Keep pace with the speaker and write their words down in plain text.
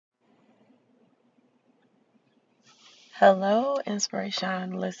Hello,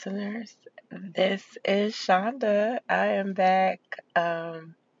 Inspiration listeners. This is Shonda. I am back.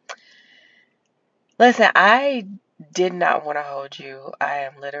 Listen, I did not want to hold you. I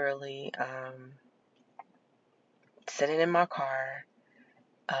am literally sitting in my car,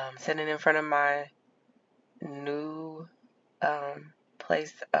 sitting in front of my new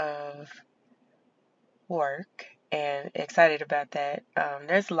place of work, and excited about that.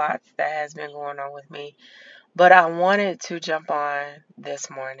 There's lots that has been going on with me. But I wanted to jump on this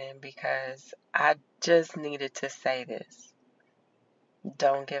morning because I just needed to say this.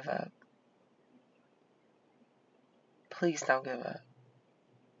 Don't give up. Please don't give up.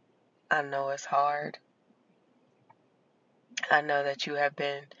 I know it's hard. I know that you have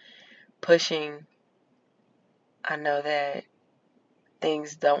been pushing. I know that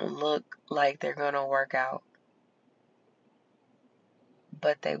things don't look like they're going to work out,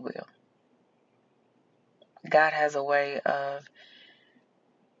 but they will. God has a way of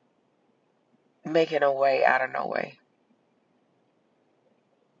making a way out of no way,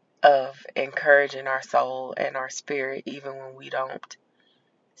 of encouraging our soul and our spirit even when we don't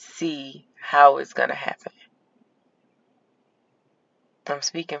see how it's going to happen. I'm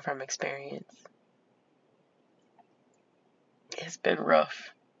speaking from experience. It's been rough.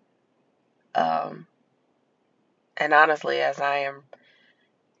 Um, and honestly,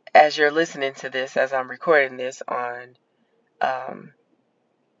 as you're listening to this, as I'm recording this on um,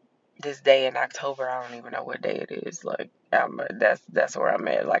 this day in October, I don't even know what day it is. Like, that's where I'm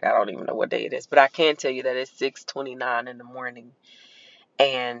at. Like, I don't even know what day it is, but I can tell you that it's 6:29 in the morning,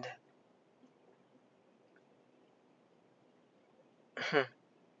 and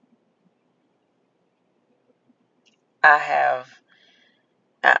I have.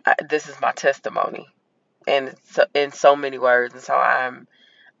 This is my testimony, and it's in so many words, and so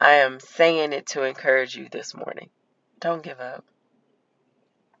I am saying it to encourage you this morning. Don't give up.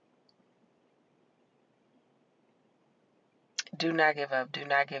 Do not give up. Do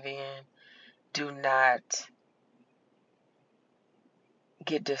not give in. Do not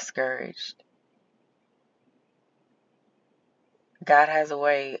get discouraged. God has a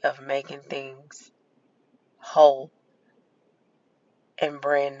way of making things whole and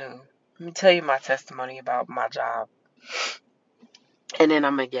brand new. Let me tell you my testimony about my job, and then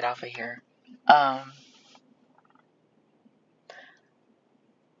I'm gonna get off of here. Um,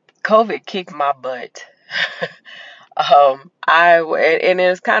 COVID kicked my butt. And it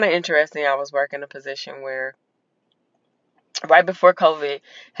was kind of interesting. I was working a position where right before COVID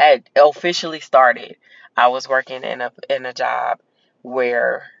had officially started, I was working in a job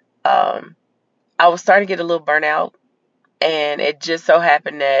where I was starting to get a little burnout, and it just so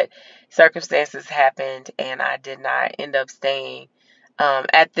happened that circumstances happened, and I did not end up staying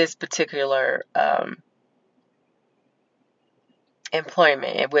at this particular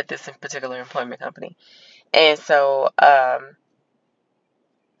employment with this particular employment company. And so I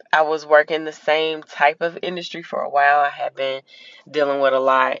was working the same type of industry for a while. I had been dealing with a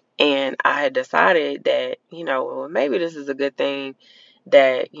lot, and I had decided that, well, maybe this is a good thing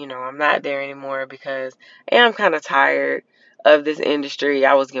that, I'm not there anymore, because I am kind of tired of this industry.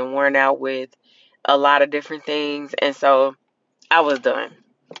 I was getting worn out with a lot of different things, and so I was done.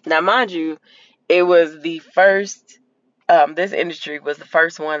 Now, mind you, it was the first, this industry was the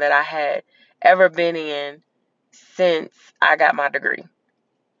first one that I had ever been in since I got my degree.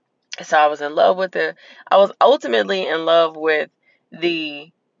 So I was ultimately in love with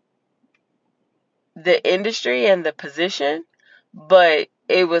the industry and the position, but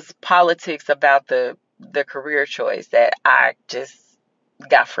it was politics about the career choice that I just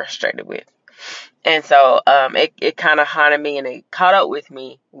got frustrated with. And so it kind of haunted me, and it caught up with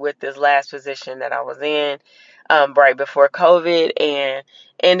me with this last position that I was in right before COVID, and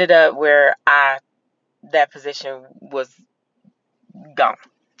ended up where that position was gone.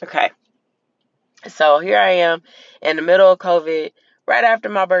 Okay. So here I am in the middle of COVID, right after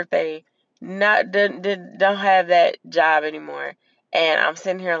my birthday, not don't have that job anymore. And I'm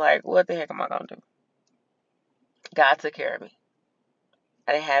sitting here like, what the heck am I gonna do? God took care of me.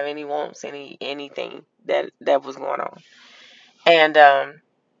 I didn't have any wants, anything that was going on. And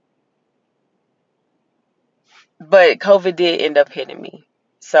but COVID did end up hitting me.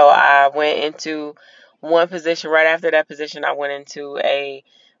 So I went into one position. Right after that position, I went into a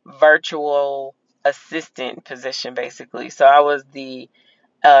virtual assistant position, basically. So I was the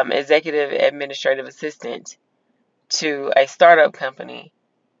executive administrative assistant to a startup company,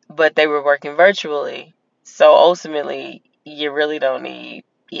 but they were working virtually. So ultimately, you really don't need,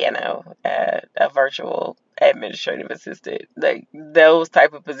 a virtual administrative assistant. Like those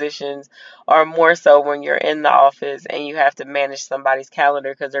type of positions are more so when you're in the office and you have to manage somebody's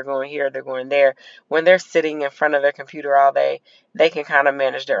calendar because they're going here, they're going there. When they're sitting in front of their computer all day, they can kind of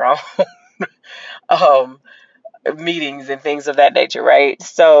manage their own um, meetings and things of that nature, right?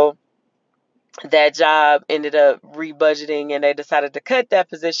 So that job ended up rebudgeting and they decided to cut that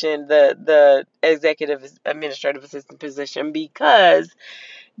position, the executive administrative assistant position, because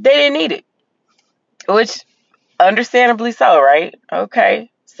they didn't need it, which understandably so, right?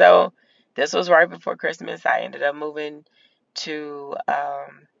 Okay. So this was right before Christmas. I ended up moving to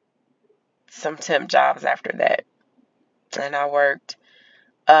some temp jobs after that. And I worked.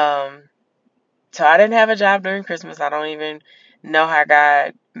 So I didn't have a job during Christmas. I don't even know how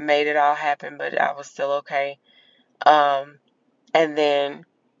God made it all happen, but I was still okay. And then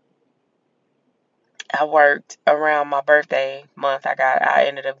I worked around my birthday month. I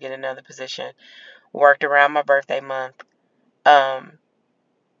ended up getting another position. Worked around my birthday month. Um,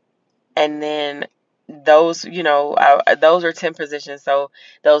 and then those are temp positions, so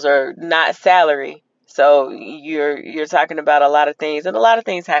those are not salary. So you're talking about a lot of things, and a lot of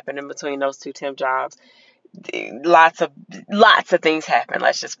things happen in between those two temp jobs. Lots of things happen.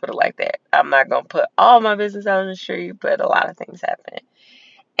 Let's just put it like that. I'm not gonna put all my business out on the street, but a lot of things happen.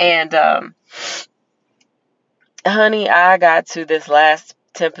 And honey, I got to this last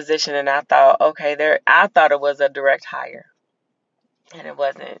temp position, and I thought, okay, I thought it was a direct hire, and it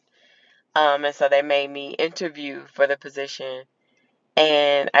wasn't. And so they made me interview for the position.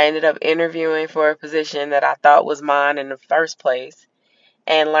 And I ended up interviewing for a position that I thought was mine in the first place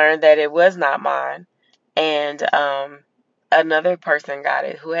and learned that it was not mine. And another person got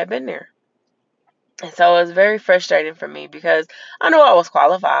it who had been there. And so it was very frustrating for me because I knew I was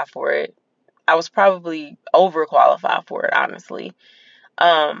qualified for it. I was probably overqualified for it, honestly.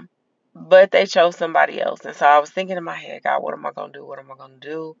 Um, but they chose somebody else. And so I was thinking in my head, God, what am I going to do? What am I going to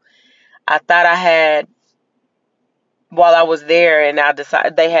do? I thought I had, while I was there and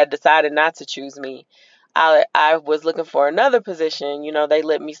they had decided not to choose me, I was looking for another position. They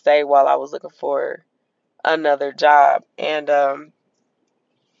let me stay while I was looking for another job. And I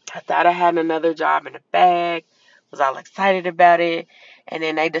thought I had another job in the bag, was all excited about it. And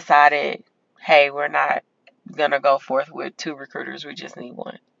then they decided, hey, we're not going to go forth with two recruiters. We just need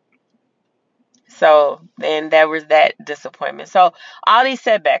one. So then there was that disappointment. So all these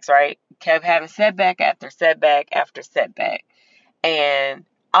setbacks, right? Kept having setback after setback after setback. And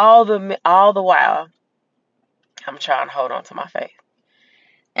all the while, I'm trying to hold on to my faith.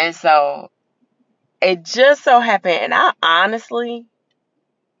 And so it just so happened, and I honestly,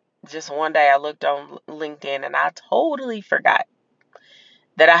 just one day I looked on LinkedIn and I totally forgot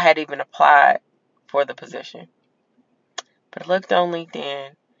that I had even applied for the position. But I looked on LinkedIn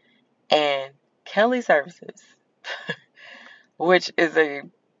and Kelly Services, which is a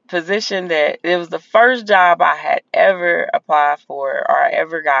position that it was the first job I had ever applied for or I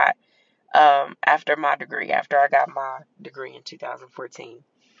ever got after I got my degree in 2014.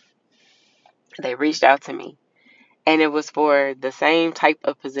 They reached out to me, and it was for the same type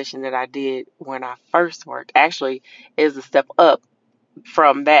of position that I did when I first worked. Actually, it was a step up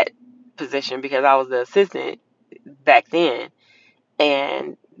from that position because I was the assistant back then,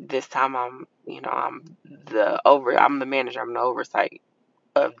 and this time I'm the manager. I'm the overseer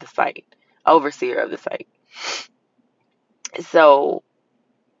of the site. So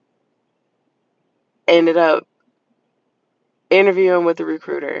ended up interviewing with the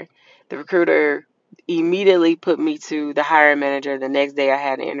recruiter. The recruiter immediately put me to the hiring manager. The next day I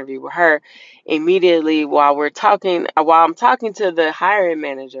had an interview with her. Immediately while I'm talking to the hiring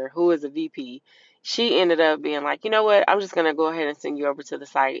manager, who is a VP, she ended up being like, you know what, I'm just going to go ahead and send you over to the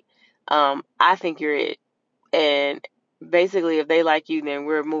site. I think you're it. And basically, if they like you, then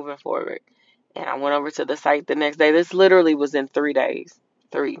we're moving forward. And I went over to the site the next day. This literally was in 3 days.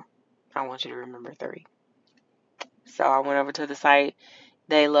 3. I want you to remember 3. So I went over to the site.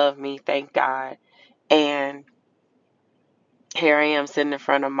 They love me, thank God. And here I am sitting in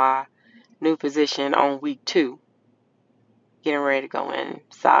front of my new position on week 2, getting ready to go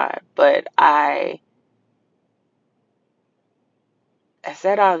inside. But I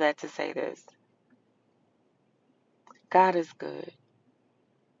said all that to say this. God is good.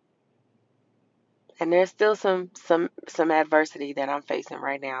 And there's still some adversity that I'm facing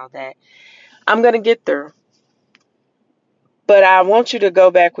right now that I'm going to get through. But I want you to go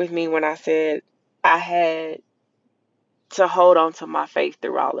back with me when I said I had to hold on to my faith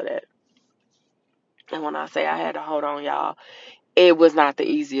through all of that. And when I say I had to hold on, y'all, it was not the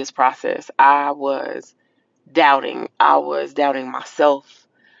easiest process. I was doubting. I was doubting myself.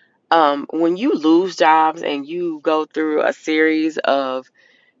 when you lose jobs and you go through a series of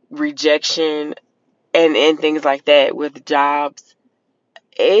rejection and things like that with jobs,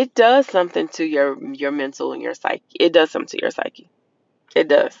 it does something to your mental and your psyche. It does something to your psyche. It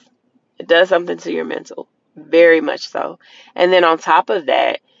does. It does something to your mental. Very much so. And then on top of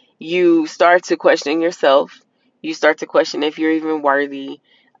that, you start to question yourself. You start to question if you're even worthy.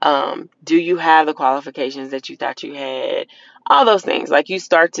 Do you have the qualifications that you thought you had? All those things. Like, you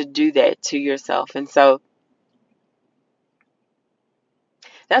start to do that to yourself. And so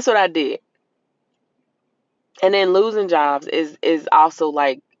that's what I did. And then losing jobs is also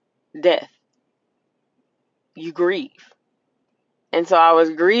like death. You grieve. And so I was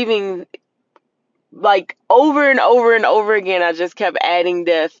grieving like over and over and over again. I just kept adding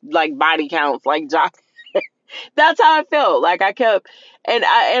death, like body counts, like jobs. That's how I felt. Like, I kept, and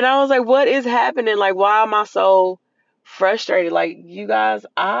I was like, what is happening? Like, why am I so frustrated? Like, you guys,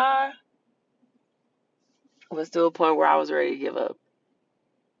 I was to a point where I was ready to give up.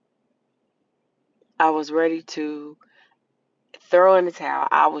 I was ready to throw in the towel.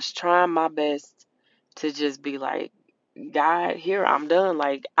 I was trying my best to just be like, God, here, I'm done.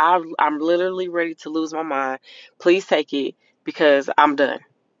 Like, I'm literally ready to lose my mind. Please take it, because I'm done.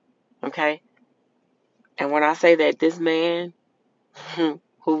 Okay? And when I say that, this man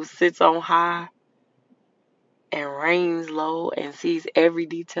who sits on high and reigns low and sees every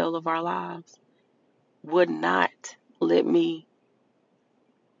detail of our lives would not let me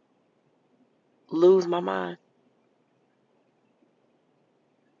lose my mind.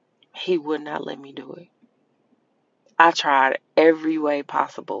 He would not let me do it. I tried every way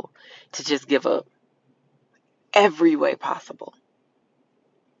possible to just give up. Every way possible.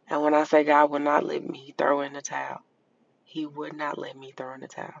 And when I say God would not let me throw in the towel, He would not let me throw in the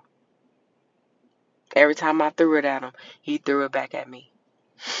towel. Every time I threw it at Him, He threw it back at me.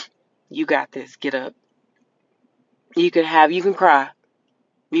 You got this. Get up. You can cry.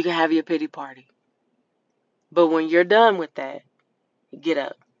 You can have your pity party. But when you're done with that, get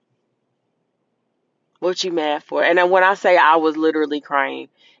up. What you mad for? And then when I say I was literally crying,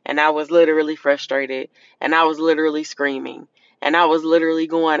 and I was literally frustrated, and I was literally screaming, and I was literally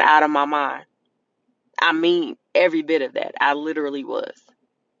going out of my mind, I mean every bit of that. I literally was.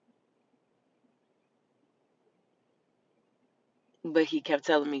 But He kept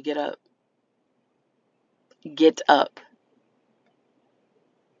telling me, get up. Get up.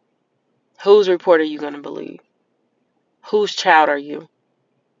 Whose report are you going to believe? Whose child are you?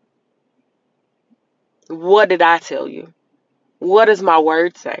 What did I tell you? What does my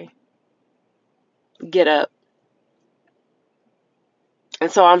word say? Get up.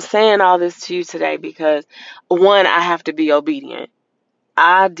 And so I'm saying all this to you today because, one, I have to be obedient.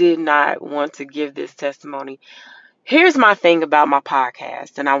 I did not want to give this testimony. Here's my thing about my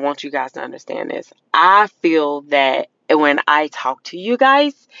podcast, and I want you guys to understand this. I feel that when I talk to you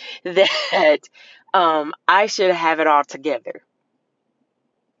guys, that I should have it all together.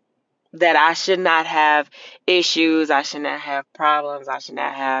 That I should not have issues. I should not have problems. I should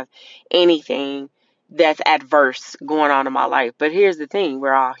not have anything that's adverse going on in my life. But here's the thing.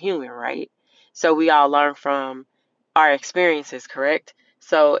 We're all human, right? So we all learn from our experiences, correct?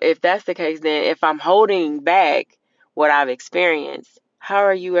 So if that's the case, then if I'm holding back what I've experienced, how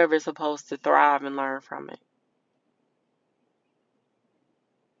are you ever supposed to thrive and learn from it?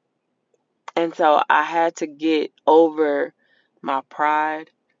 And so I had to get over my pride,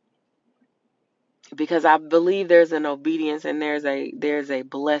 because I believe there's an obedience and there's a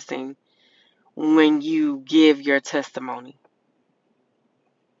blessing when you give your testimony.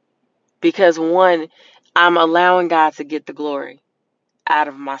 Because, one, I'm allowing God to get the glory out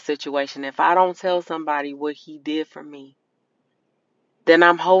of my situation. If I don't tell somebody what He did for me, then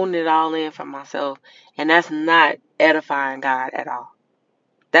I'm holding it all in for myself, and that's not edifying God at all.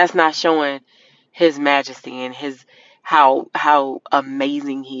 That's not showing His majesty and His how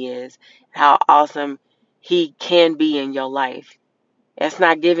amazing He is, how awesome He can be in your life. It's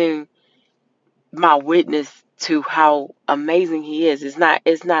not giving my witness to how amazing He is. It's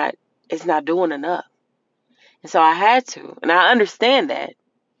not doing enough. And so I had to. And I understand that.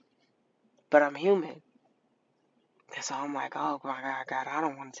 But I'm human. And so I'm like, oh my God, I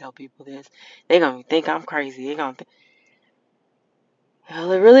don't want to tell people this. They're going to think I'm crazy. They're going to think.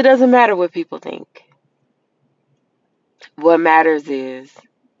 Well, it really doesn't matter what people think. What matters is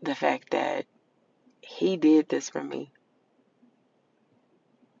the fact that He did this for me.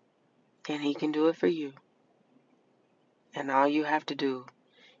 And He can do it for you. And all you have to do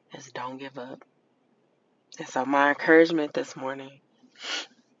is don't give up. And so my encouragement this morning,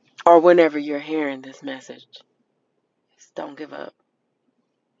 or whenever you're hearing this message, is don't give up.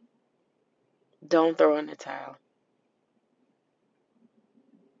 Don't throw in the towel.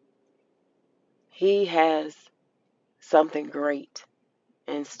 He has something great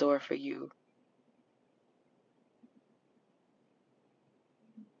in store for you.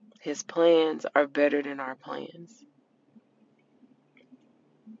 His plans are better than our plans.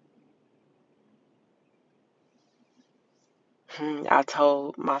 I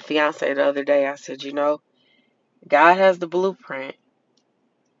told my fiance the other day, I said, God has the blueprint.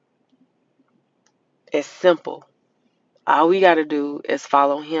 It's simple. All we got to do is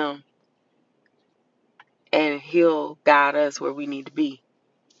follow him, and he'll guide us where we need to be.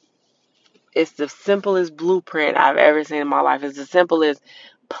 It's the simplest blueprint I've ever seen in my life. It's the simplest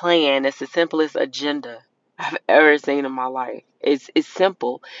plan. It's the simplest agenda I've ever seen in my life. It's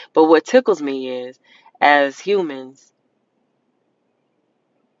simple. But what tickles me is, as humans,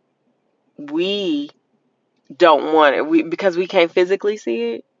 we don't want it. Because we can't physically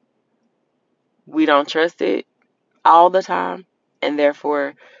see it, we don't trust it all the time, and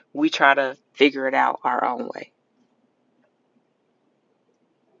therefore we try to figure it out our own way.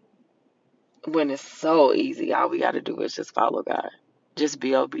 When it's so easy, all we got to do is just follow God. Just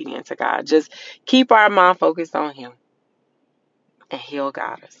be obedient to God. Just keep our mind focused on him, and he'll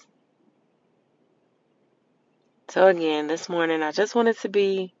guide us. So again, this morning I just wanted to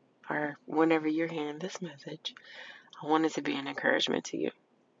be, or whenever you're hearing this message, I wanted to be an encouragement to you.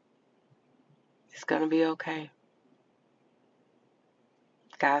 It's going to be okay.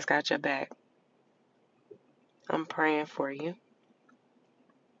 God's got your back. I'm praying for you,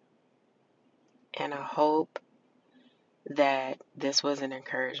 and I hope that this was an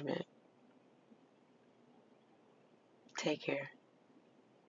encouragement. Take care.